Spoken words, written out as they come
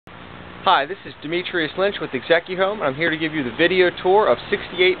Hi, this is Demetrius Lynch with ExecuHome, and I'm here to give you the video tour of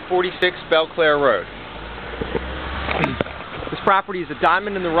 6846 Belclare Road. This property is a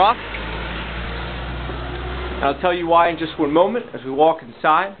diamond in the rough. I'll tell you why in just one moment as we walk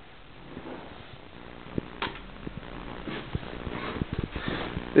inside.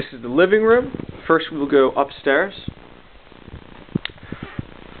 This is the living room. First we will go upstairs.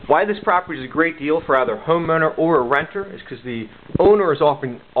 Why this property is a great deal for either a homeowner or a renter is because the owner is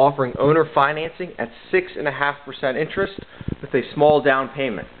offering owner financing at 6.5% interest with a small down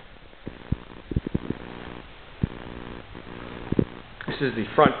payment. This is the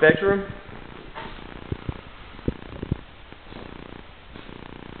front bedroom.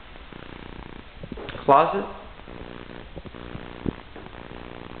 Closet.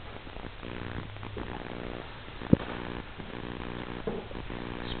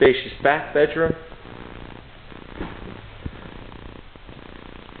 Spacious back bedroom.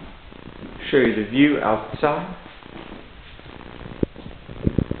 Show you the view outside.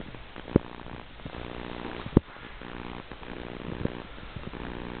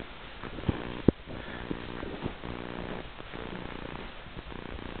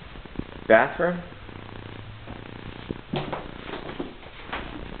 Bathroom.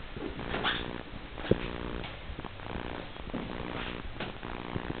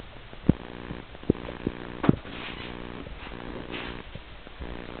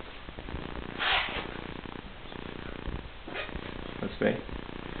 That's me.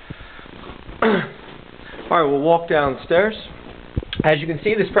 Alright, we'll walk downstairs. As you can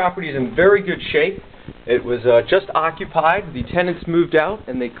see, this property is in very good shape. It was just occupied. The tenants moved out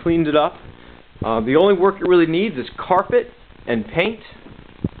and they cleaned it up. The only work it really needs is carpet and paint.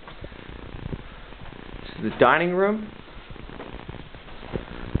 This is the dining room.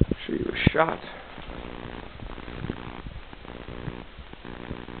 Show you a shot.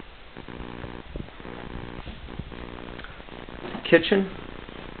 Kitchen.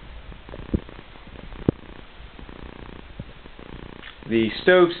 The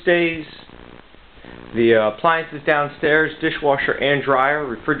stove stays. The appliances downstairs, dishwasher and dryer,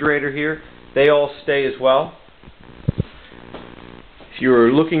 refrigerator here, they all stay as well. If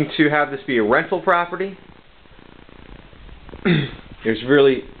you're looking to have this be a rental property, there's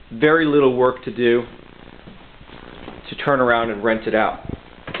really very little work to do to turn around and rent it out.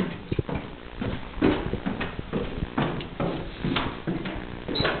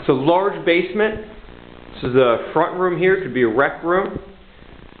 It's a large basement. This is the front room here. It could be a rec room.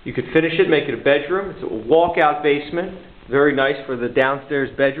 You could finish it, make it a bedroom. It's a walkout basement. Very nice for the downstairs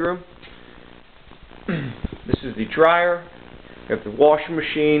bedroom. This is the dryer. You have the washing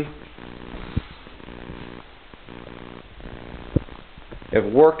machine. You have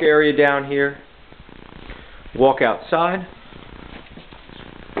a work area down here. Walk outside.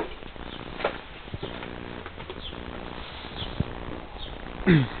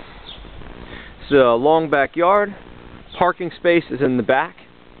 It's a long backyard. Parking space is in the back.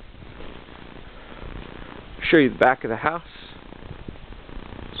 Show you the back of the house.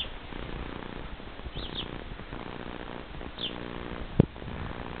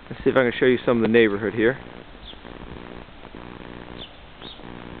 Let's see if I can show you some of the neighborhood here.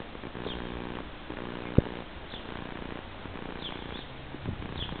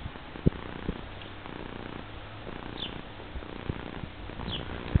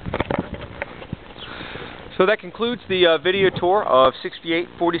 So that concludes the video tour of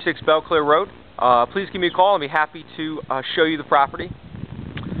 6846 Belclare Road. Please give me a call. I'll be happy to show you the property.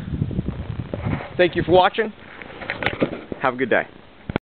 Thank you for watching. Have a good day.